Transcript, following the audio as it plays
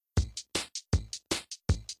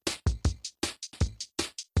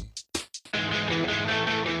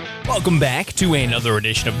Welcome back to another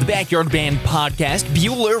edition of the Backyard Band Podcast.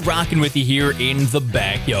 Bueller rocking with you here in the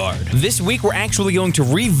backyard. This week, we're actually going to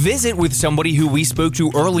revisit with somebody who we spoke to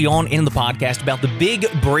early on in the podcast about the Big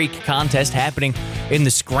Break contest happening in the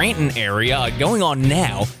Scranton area. Going on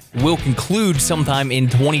now. Will conclude sometime in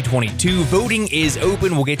 2022. Voting is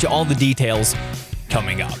open. We'll get you all the details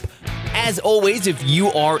coming up. As always, if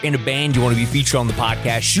you are in a band you want to be featured on the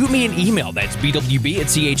podcast, shoot me an email. That's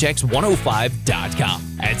bwb@chx105.com.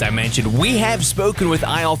 As I mentioned, we have spoken with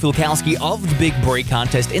Eyal Filkovski of the Big Break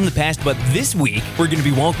contest in the past, but this week we're going to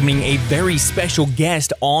be welcoming a very special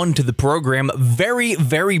guest onto the program. Very,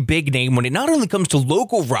 very big name when it not only comes to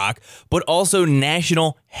local rock, but also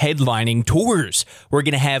national headlining tours. We're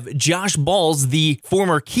going to have Josh Balz, the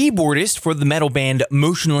former keyboardist for the metal band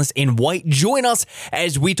Motionless in White, join us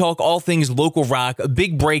as we talk all things local rock,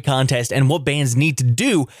 Big Break contest, and what bands need to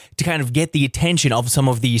do to kind of get the attention of some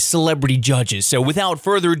of the celebrity judges. So without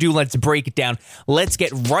further ado, let's break it down. Let's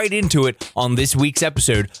get right into it on this week's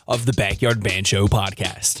episode of the Backyard Band Show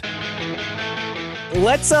podcast.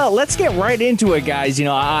 Let's get right into it, guys. You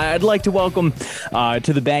know, I'd like to welcome to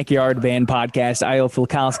the Backyard Band Podcast Eyal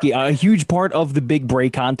Filkovski, a huge part of the Big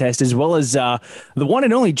Break contest, as well as the one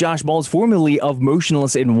and only Josh Balz, formerly of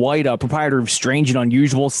Motionless in White, proprietor of Strange and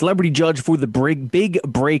Unusual, celebrity judge for the Big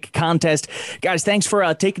Break contest. Guys, thanks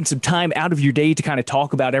for taking some time out of your day to kind of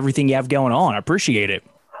talk about everything you have going on. I appreciate it.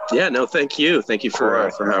 Yeah, no, thank you. Thank you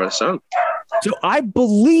for having us on. So I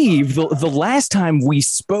believe the last time we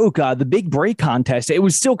spoke, the Big Break contest, it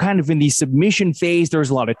was still kind of in the submission phase. There was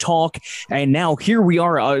a lot of talk. And now here we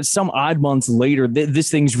are some odd months later.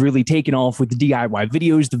 This thing's really taken off with the DIY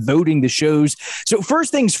videos, the voting, the shows. So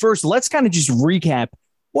first things first, let's kind of just recap.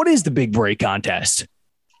 What is the Big Break contest?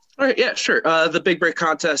 All right. Yeah, sure. The Big Break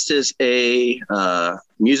contest is a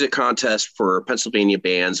music contest for Pennsylvania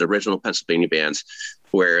bands, original Pennsylvania bands,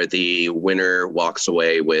 where the winner walks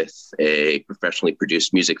away with a professionally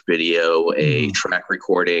produced music video, a track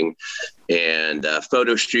recording, and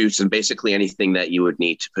photo shoots, and basically anything that you would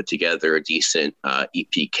need to put together a decent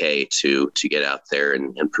EPK to get out there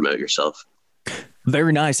and promote yourself.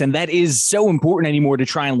 Very nice. And that is so important anymore to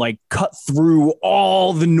try and like cut through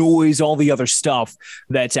all the noise, all the other stuff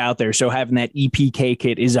that's out there. So having that EPK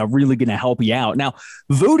kit is really going to help you out. Now,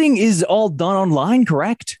 voting is all done online,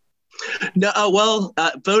 correct? No,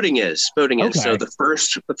 voting is. Okay. So the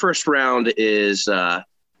first round is the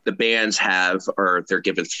bands they're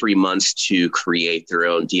given 3 months to create their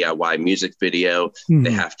own DIY music video. Mm-hmm.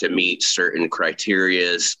 They have to meet certain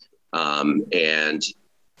criterias, and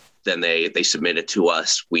then they submit it to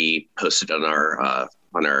us. We post it on our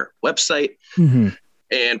website, mm-hmm.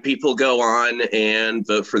 and people go on and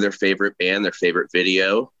vote for their favorite band, their favorite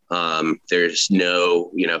video. There's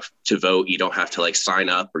no, to vote, you don't have to like sign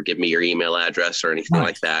up or give me your email address or anything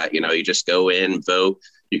like that. You just go in, vote.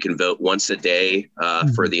 You can vote once a day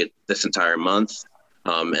for this entire month.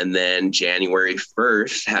 And then January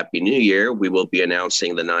 1st, Happy New Year, we will be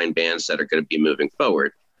announcing the 9 bands that are going to be moving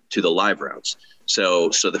forward to the live rounds. So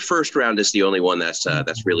the first round is the only one that's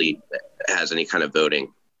really has any kind of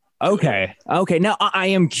voting. Okay. Now, I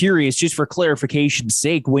am curious, just for clarification's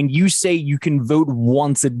sake, when you say you can vote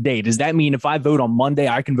once a day, does that mean if I vote on Monday,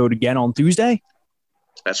 I can vote again on Tuesday?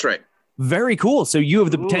 That's right. Very cool. So you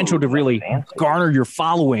have the potential to really garner your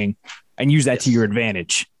following and use that to your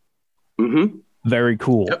advantage. Mm-hmm. Very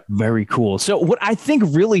cool. Yep. Very cool. So what I think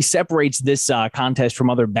really separates this contest from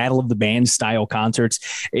other Battle of the Bands style concerts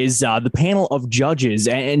is the panel of judges.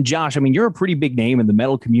 And Josh, I mean, you're a pretty big name in the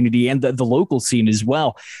metal community and the local scene as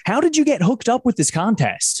well. How did you get hooked up with this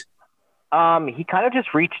contest? He kind of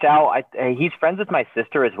just reached out. He's friends with my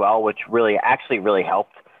sister as well, which really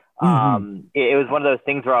helped. Mm-hmm. It was one of those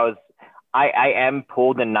things where I am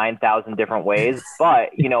pulled in 9,000 different ways, but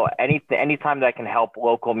anytime that I can help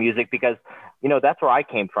local music, because that's where I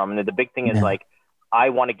came from. And the big thing is I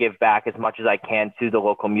want to give back as much as I can to the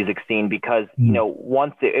local music scene because,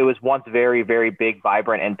 once it was very, very big,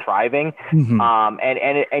 vibrant and thriving. Mm-hmm.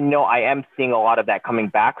 And I am seeing a lot of that coming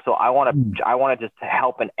back. So I want to just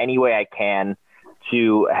help in any way I can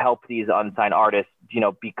to help these unsigned artists,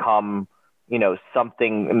 become,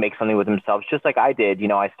 something, make something with themselves, just like I did.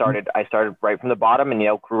 I started right from the bottom and,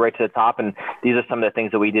 grew right to the top. And these are some of the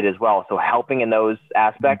things that we did as well. So helping in those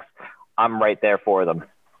aspects, I'm right there for them.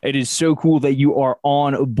 It is so cool that you are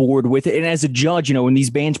on board with it. And as a judge, when these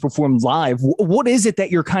bands perform live, what is it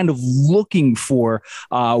that you're kind of looking for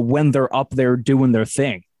when they're up there doing their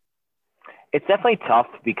thing? It's definitely tough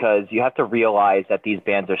because you have to realize that these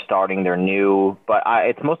bands are starting, they're new, but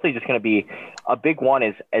it's mostly just going to be a big one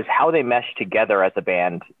is how they mesh together as a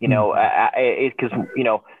band, because,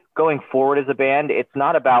 going forward as a band, it's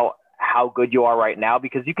not about how good you are right now,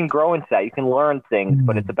 because you can grow into that. You can learn things,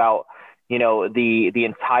 but it's about, the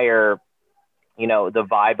entire, the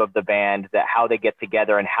vibe of the band, that how they get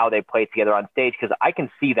together and how they play together on stage. Cause I can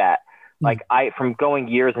see that, from going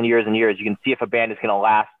years and years and years, you can see if a band is going to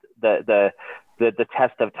last the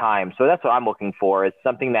test of time. So that's what I'm looking for, is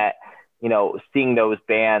something that, seeing those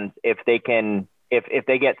bands, if they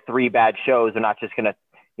get 3 bad shows, they're not just going to,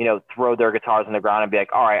 throw their guitars on the ground and be like,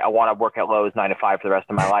 all right, I want to work at Lowe's 9 to 5 for the rest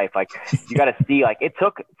of my life. Like, you got to see, like, it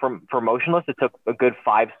took for Motionless, it took a good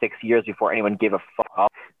 5-6 years before anyone gave a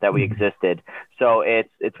fuck that we existed. So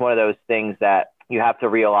it's one of those things that you have to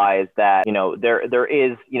realize that, there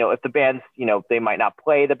is, if the bands, they might not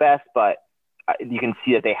play the best, but you can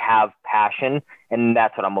see that they have passion, and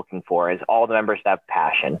that's what I'm looking for, is all the members to have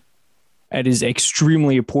passion. That is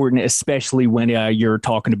extremely important, especially when you're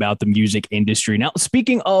talking about the music industry. Now,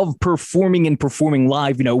 speaking of performing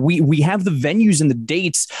live, we have the venues and the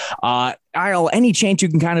dates. Eyal, any chance you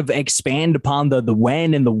can kind of expand upon the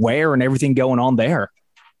when and the where and everything going on there?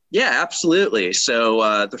 Yeah, absolutely.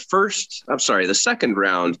 So the second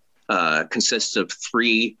round consists of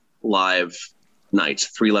 3 live nights,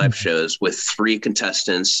 3 live shows with 3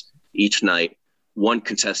 contestants each night. 1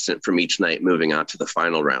 contestant from each night moving on to the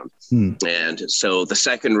final round. And so the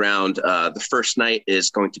second round, the first night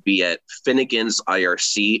is going to be at Finnegan's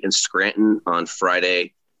IRC in Scranton on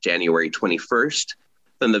Friday, January 21st.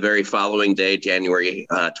 Then the very following day, January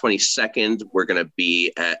 22nd, we're going to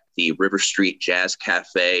be at the River Street Jazz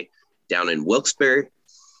Cafe down in Wilkes-Barre.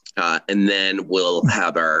 And then we'll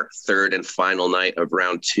have our third and final night of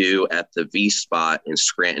round 2 at the V Spot in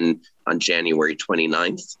Scranton on January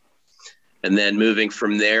 29th. And then moving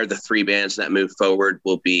from there, the 3 bands that move forward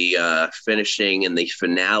will be finishing in the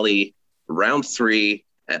finale, round 3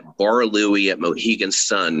 at Bar Louie at Mohegan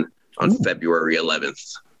Sun on February 11th.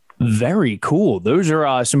 Very cool. Those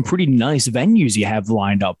are some pretty nice venues you have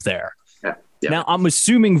lined up there. Yeah. Now, I'm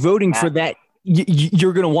assuming voting for that,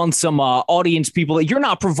 you're going to want some audience people that you're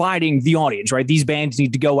not providing the audience, right? These bands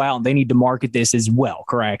need to go out and they need to market this as well,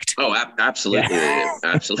 correct? Oh, absolutely. Yeah.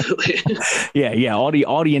 Absolutely. Yeah.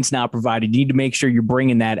 Audience not provided. You need to make sure you're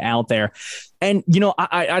bringing that out there. And,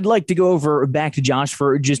 I'd like to go over back to Josh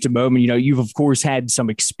for just a moment. You've, of course, had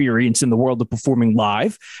some experience in the world of performing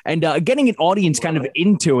live and getting an audience kind of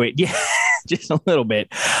into it. Yeah, just a little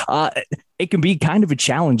bit. It can be kind of a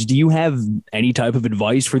challenge. Do you have any type of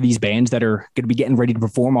advice for these bands that are going to be getting ready to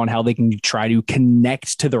perform on how they can try to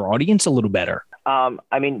connect to their audience a little better? Do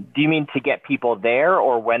you mean to get people there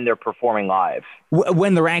or when they're performing live?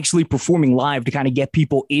 When they're actually performing live, to kind of get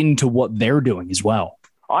people into what they're doing as well.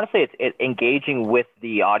 Honestly, it's engaging with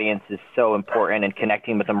the audience is so important, and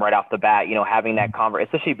connecting with them right off the bat, having that conversation,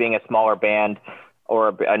 especially being a smaller band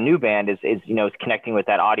or a new band is connecting with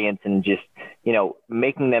that audience and just,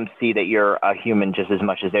 making them see that you're a human just as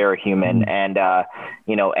much as they're a human, and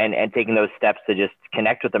taking those steps to just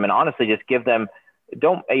connect with them, and honestly just give them,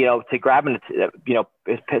 to grab them,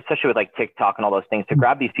 especially with like TikTok and all those things, to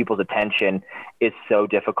grab these people's attention is so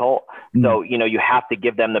difficult. So, you have to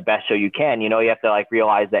give them the best show you can. You have to like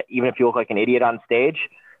realize that even if you look like an idiot on stage,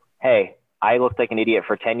 hey, I looked like an idiot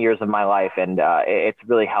for 10 years of my life, and it's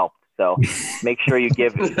really helped. So make sure you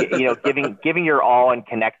giving your all and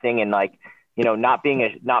connecting, and like, not being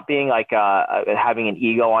like having an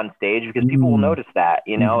ego on stage, because people will notice that,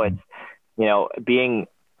 it's, being,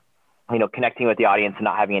 connecting with the audience and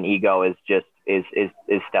not having an ego is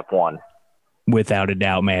step 1. Without a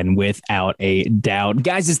doubt, man. Without a doubt.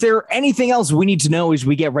 Guys, is there anything else we need to know as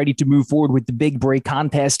we get ready to move forward with the Big Break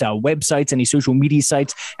contest? Websites, any social media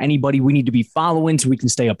sites, anybody we need to be following so we can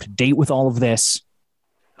stay up to date with all of this?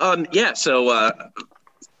 So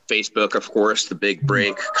Facebook, of course, the Big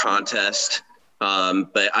Break contest.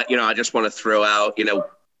 But I just want to throw out,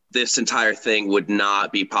 this entire thing would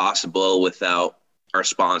not be possible without our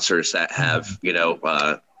sponsors that have,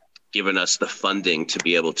 given us the funding to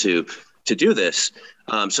be able to do this.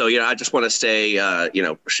 I just want to say,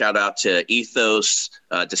 shout out to Ethos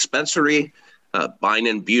Dispensary,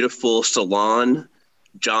 Binen Beautiful Salon,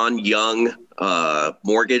 John Young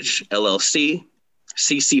Mortgage LLC,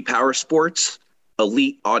 CC Power Sports,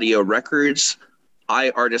 Elite Audio Records,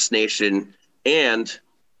 iArtist Nation, and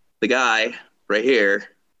the guy right here,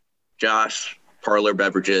 Josh, Parlor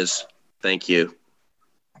Beverages. Thank you.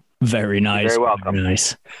 Very nice. You're very welcome. Very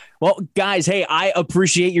nice. Well, guys, hey, I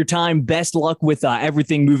appreciate your time. Best luck with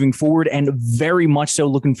everything moving forward, and very much so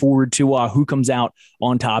looking forward to who comes out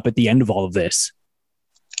on top at the end of all of this.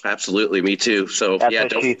 Absolutely. Me too. So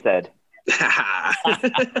that's what she said.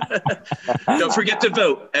 Don't forget to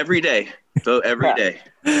vote every day. Vote every day.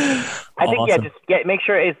 I think, awesome. Make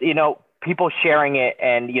sure it's, people sharing it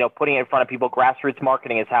and, putting it in front of people. Grassroots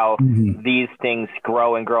marketing is how these things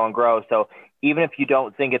grow and grow and grow. So even if you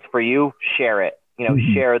don't think it's for you, share it,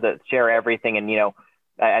 share everything. And,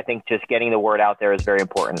 I think just getting the word out there is very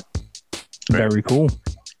important. Very cool.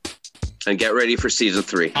 And get ready for season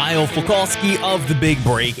 3. Eyal Filkovski of The Big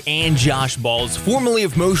Break and Josh Balz, formerly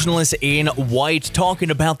of Motionless in White,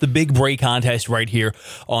 talking about the Big Break contest right here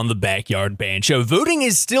on the Backyard Band Show. Voting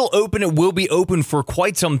is still open. It will be open for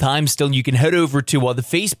quite some time still. You can head over to the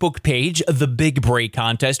Facebook page, The Big Break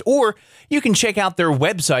Contest, or you can check out their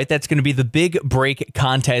website. That's going to be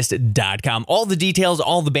thebigbreakcontest.com. All the details,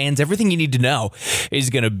 all the bands, everything you need to know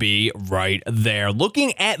is going to be right there.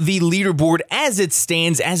 Looking at the leaderboard as it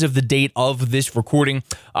stands as of the date of this recording,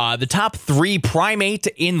 the top 3: Primate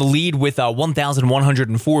in the lead with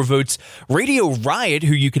 1,104 votes. Radio Riot,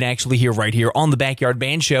 who you can actually hear right here on the Backyard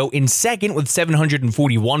Band Show, in second with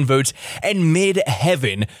 741 votes, and Mid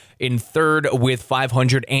Heaven in third with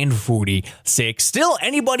 546. Still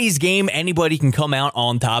anybody's game. Anybody can come out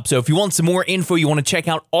on top. So if you want some more info, you want to check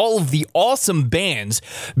out all of the awesome bands,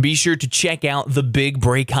 be sure to check out the Big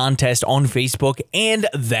Break Contest on Facebook and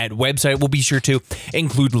that website. We'll be sure to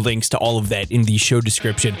include links to all of that in the show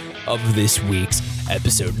description of this week's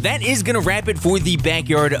episode. That is going to wrap it for the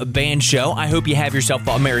Backyard Band Show. I hope you have yourself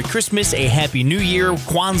a Merry Christmas, a Happy New Year,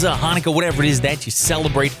 Kwanzaa, Hanukkah, whatever it is that you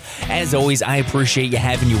celebrate. As always, I appreciate you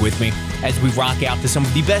having you with me as we rock out to some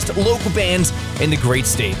of the best local bands in the great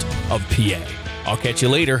state of PA. I'll catch you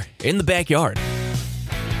later in the backyard.